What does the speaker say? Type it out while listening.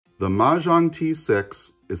The Majohn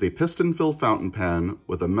T6 is a piston-filled fountain pen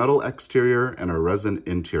with a metal exterior and a resin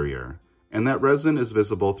interior, and that resin is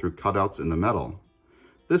visible through cutouts in the metal.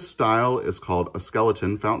 This style is called a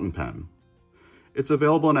skeleton fountain pen. It's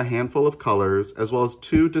available in a handful of colors as well as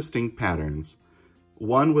two distinct patterns,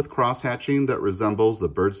 one with cross-hatching that resembles the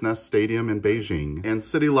Bird's Nest Stadium in Beijing, and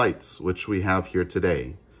city lights, which we have here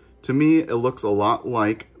today. To me, it looks a lot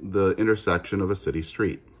like the intersection of a city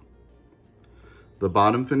street. The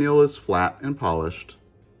bottom finial is flat and polished,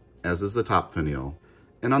 as is the top finial.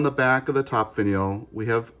 And on the back of the top finial, we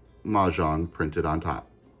have Majohn printed on top.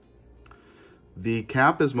 The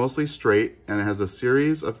cap is mostly straight and it has a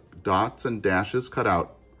series of dots and dashes cut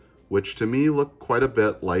out, which to me look quite a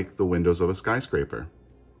bit like the windows of a skyscraper.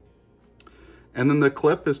 And then the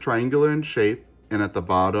clip is triangular in shape, and at the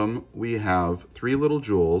bottom we have three little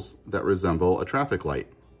jewels that resemble a traffic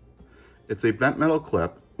light. It's a bent metal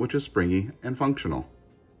clip, which is springy and functional.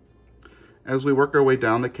 As we work our way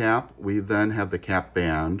down the cap, we then have the cap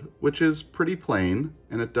band, which is pretty plain,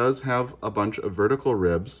 and it does have a bunch of vertical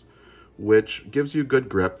ribs, which gives you good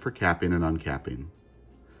grip for capping and uncapping.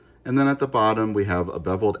 And then at the bottom, we have a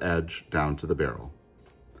beveled edge down to the barrel.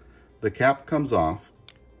 The cap comes off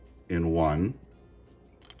in 1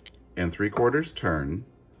 3/4 turn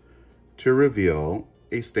to reveal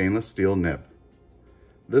a stainless steel nib.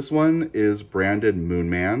 This one is branded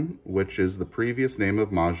Moonman, which is the previous name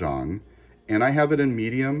of Majohn, and I have it in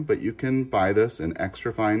medium, but you can buy this in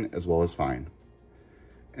extra fine as well as fine.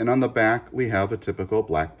 And on the back, we have a typical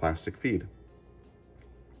black plastic feed.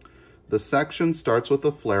 The section starts with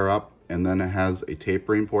a flare-up, and then it has a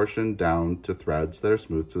tapering portion down to threads that are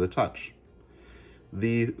smooth to the touch.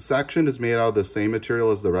 The section is made out of the same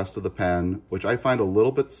material as the rest of the pen, which I find a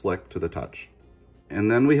little bit slick to the touch. And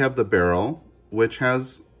then we have the barrel, which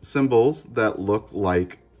has symbols that look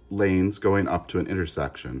like lanes going up to an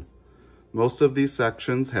intersection. Most of these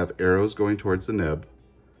sections have arrows going towards the nib,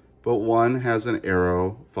 but one has an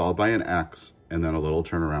arrow followed by an X and then a little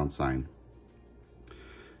turnaround sign.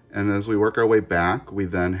 And as we work our way back, we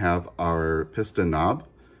then have our piston knob.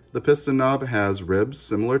 The piston knob has ribs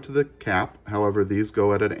similar to the cap, however these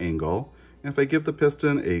go at an angle. And if I give the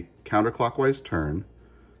piston a counterclockwise turn,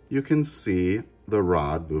 you can see the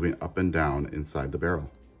rod moving up and down inside the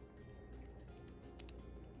barrel.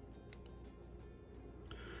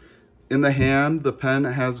 In the hand, the pen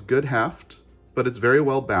has good heft, but it's very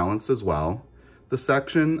well balanced as well. The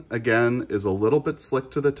section, again, is a little bit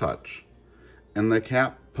slick to the touch, and the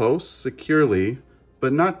cap posts securely,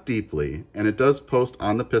 but not deeply, and it does post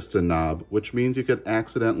on the piston knob, which means you could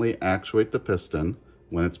accidentally actuate the piston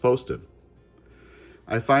when it's posted.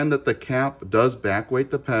 I find that the cap does backweight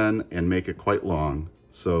the pen and make it quite long,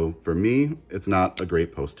 so for me, it's not a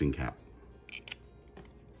great posting cap.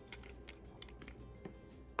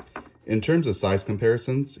 In terms of size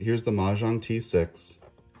comparisons, here's the Majohn T6,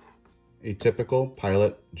 a typical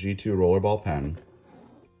Pilot G2 rollerball pen,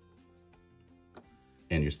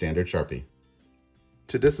 and your standard Sharpie.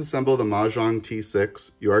 To disassemble the Majohn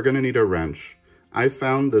T6, you are going to need a wrench. I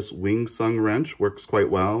found this wing sung wrench works quite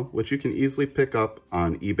well, which you can easily pick up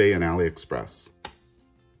on eBay and AliExpress.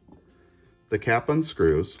 The cap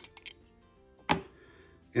unscrews,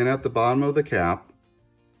 and at the bottom of the cap,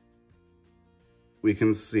 we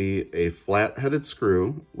can see a flat-headed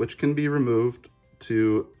screw, which can be removed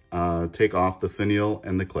to take off the finial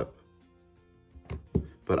and the clip.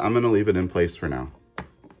 But I'm going to leave it in place for now.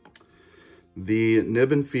 The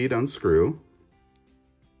nib and feed unscrew.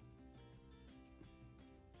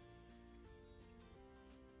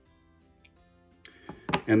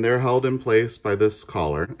 And they're held in place by this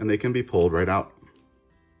collar, and they can be pulled right out.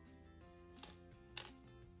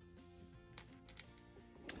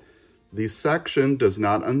 The section does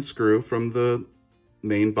not unscrew from the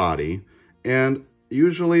main body, and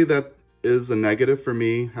usually that is a negative for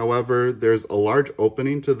me. However, there's a large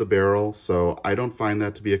opening to the barrel, so I don't find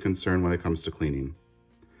that to be a concern when it comes to cleaning.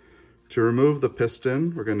 To remove the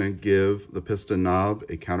piston, we're going to give the piston knob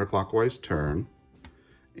a counterclockwise turn,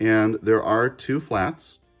 and there are two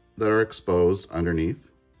flats that are exposed underneath,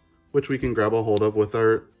 which we can grab a hold of with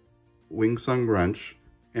our wing sung wrench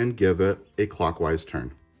and give it a clockwise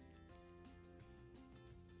turn.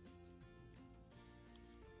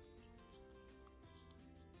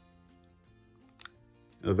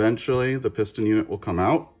 Eventually, the piston unit will come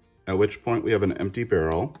out, at which point we have an empty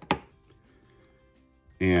barrel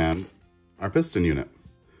and our piston unit.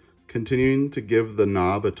 Continuing to give the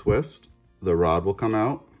knob a twist, the rod will come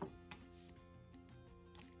out,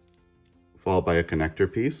 followed by a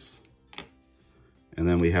connector piece, and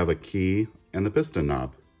then we have a key and the piston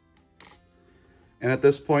knob. And at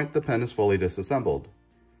this point, the pen is fully disassembled.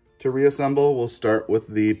 To reassemble, we'll start with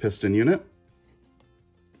the piston unit.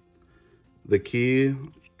 The key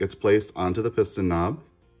gets placed onto the piston knob.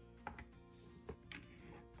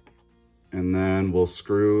 And then we'll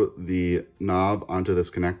screw the knob onto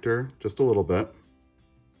this connector just a little bit.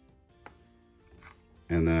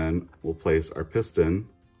 And then we'll place our piston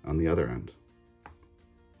on the other end.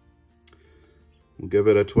 We'll give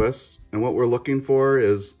it a twist. And what we're looking for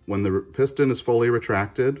is when the piston is fully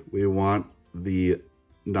retracted, we want the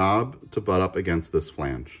knob to butt up against this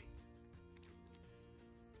flange.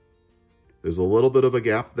 There's a little bit of a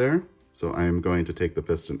gap there, so I'm going to take the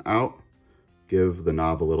piston out, give the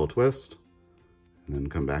knob a little twist, and then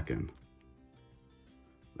come back in.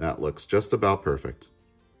 That looks just about perfect.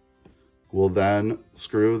 We'll then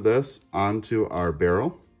screw this onto our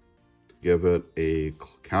barrel, give it a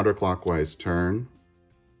counterclockwise turn.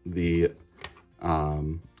 The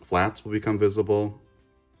flats will become visible.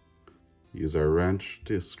 Use our wrench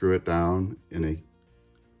to screw it down in a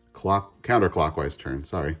counterclockwise turn,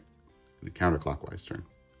 in a counterclockwise turn.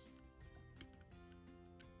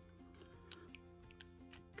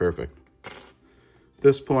 Perfect. At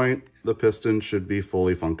this point, the piston should be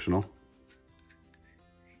fully functional.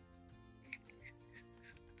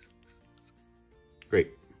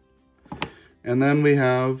 Great. And then we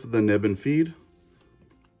have the nib and feed.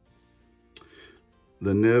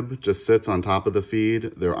 The nib just sits on top of the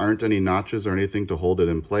feed. There aren't any notches or anything to hold it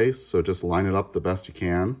in place, so just line it up the best you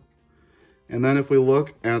can. And then if we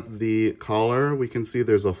look at the collar, we can see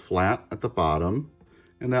there's a flat at the bottom,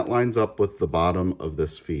 and that lines up with the bottom of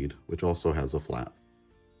this feed, which also has a flat.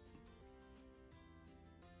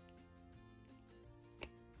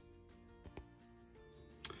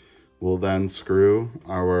 We'll then screw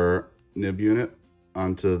our nib unit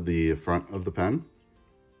onto the front of the pen.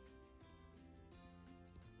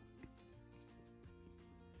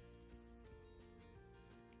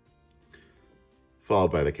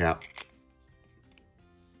 Followed by the cap.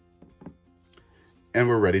 And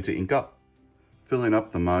we're ready to ink up. Filling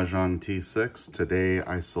up the Majohn T6, today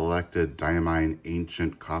I selected Diamine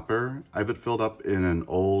Ancient Copper. I have it filled up in an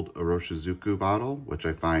old Iroshizuku bottle, which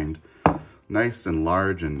I find nice and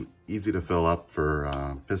large and easy to fill up for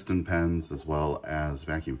piston pens as well as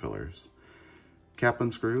vacuum fillers. Cap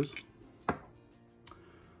and screws.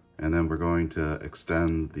 And then we're going to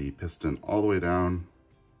extend the piston all the way down.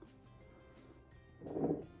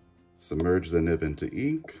 Submerge the nib into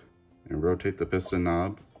ink and rotate the piston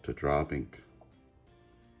knob to draw up ink.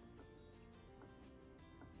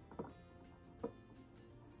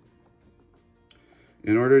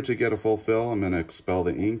 In order to get a full fill, I'm going to expel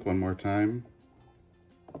the ink one more time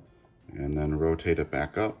and then rotate it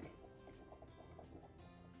back up.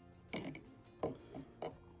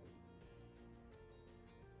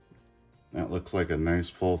 That looks like a nice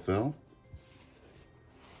full fill.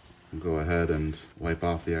 Go ahead and wipe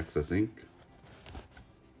off the excess ink.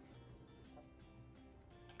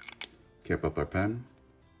 Cap up our pen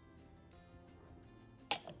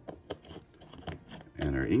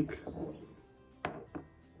and our ink.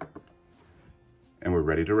 And we're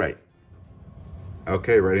ready to write.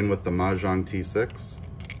 Okay, writing with the Majohn T6.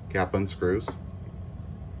 Cap unscrews.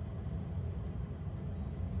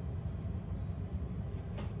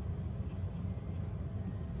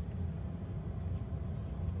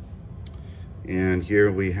 And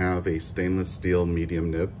here we have a stainless steel medium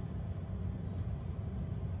nib.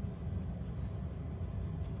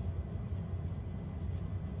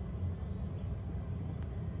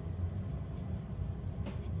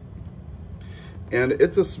 And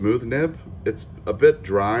it's a smooth nib. It's a bit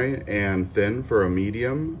dry and thin for a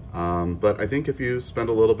medium, but I think if you spend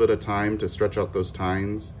a little bit of time to stretch out those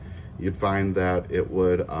tines, you'd find that it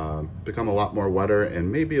would become a lot more wetter and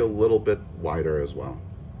maybe a little bit wider as well.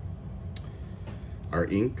 Our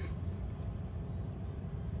ink.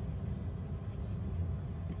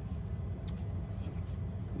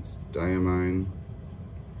 It's Diamine.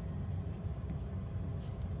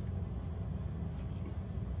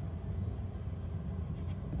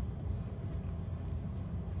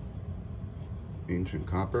 Ancient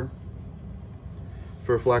Copper.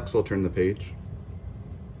 For flex, I'll turn the page.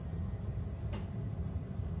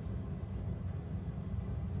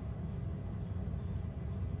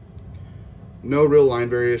 No real line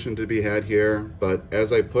variation to be had here, but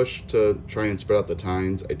as I push to try and spread out the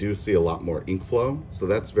tines, I do see a lot more ink flow, so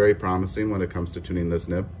that's very promising when it comes to tuning this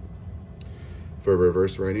nib. For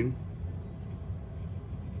reverse writing,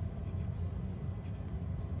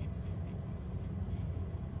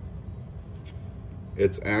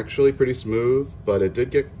 it's actually pretty smooth, but it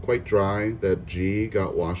did get quite dry. That G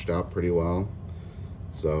got washed out pretty well.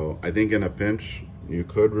 So I think in a pinch, you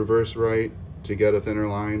could reverse write, to get a thinner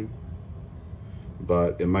line,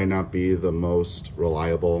 but it might not be the most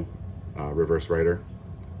reliable reverse writer.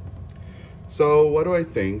 So what do I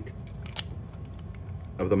think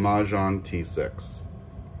of the Majohn T6?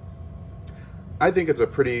 I think it's a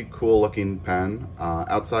pretty cool looking pen.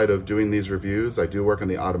 Outside of doing these reviews, I do work in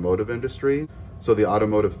the automotive industry, so the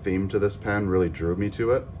automotive theme to this pen really drew me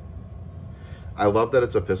to it. I love that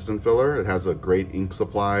it's a piston filler. It has a great ink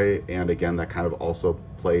supply, and again, that kind of also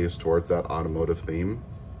plays towards that automotive theme.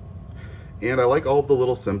 And I like all of the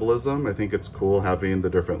little symbolism. I think it's cool having the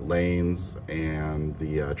different lanes, and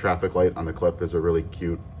the traffic light on the clip is a really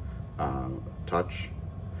cute touch.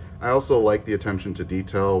 I also like the attention to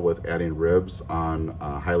detail with adding ribs on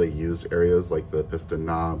highly used areas like the piston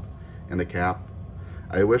knob and the cap.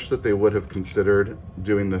 I wish that they would have considered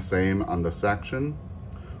doing the same on the section,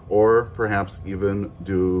 or perhaps even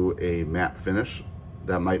do a matte finish.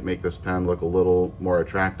 That might make this pen look a little more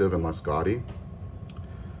attractive and less gaudy.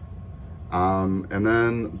 And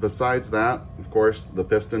then besides that, of course, the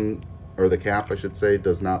piston, or the cap I should say,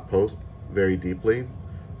 does not post very deeply.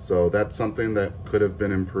 So that's something that could have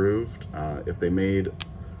been improved if they made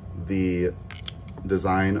the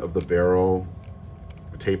design of the barrel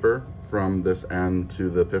taper from this end to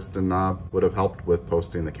the piston knob. Would have helped with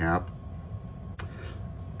posting the cap.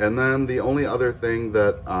 And then the only other thing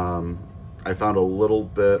that I found a little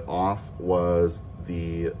bit off was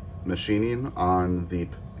the machining on the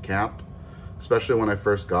cap. Especially when I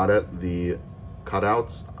first got it, the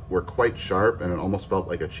cutouts were quite sharp and it almost felt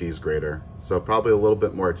like a cheese grater. So probably a little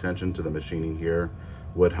bit more attention to the machining here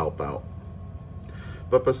would help out.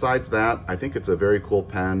 But besides that, I think it's a very cool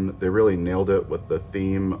pen. They really nailed it with the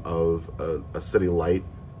theme of a city light.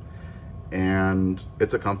 And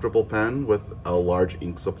it's a comfortable pen with a large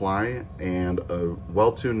ink supply and a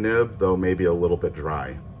well-tuned nib, though maybe a little bit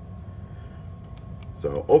dry.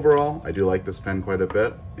 So overall, I do like this pen quite a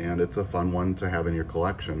bit, and it's a fun one to have in your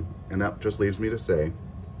collection. And that just leaves me to say,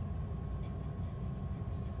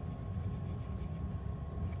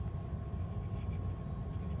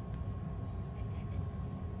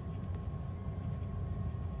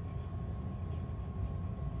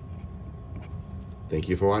 thank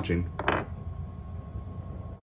you for watching.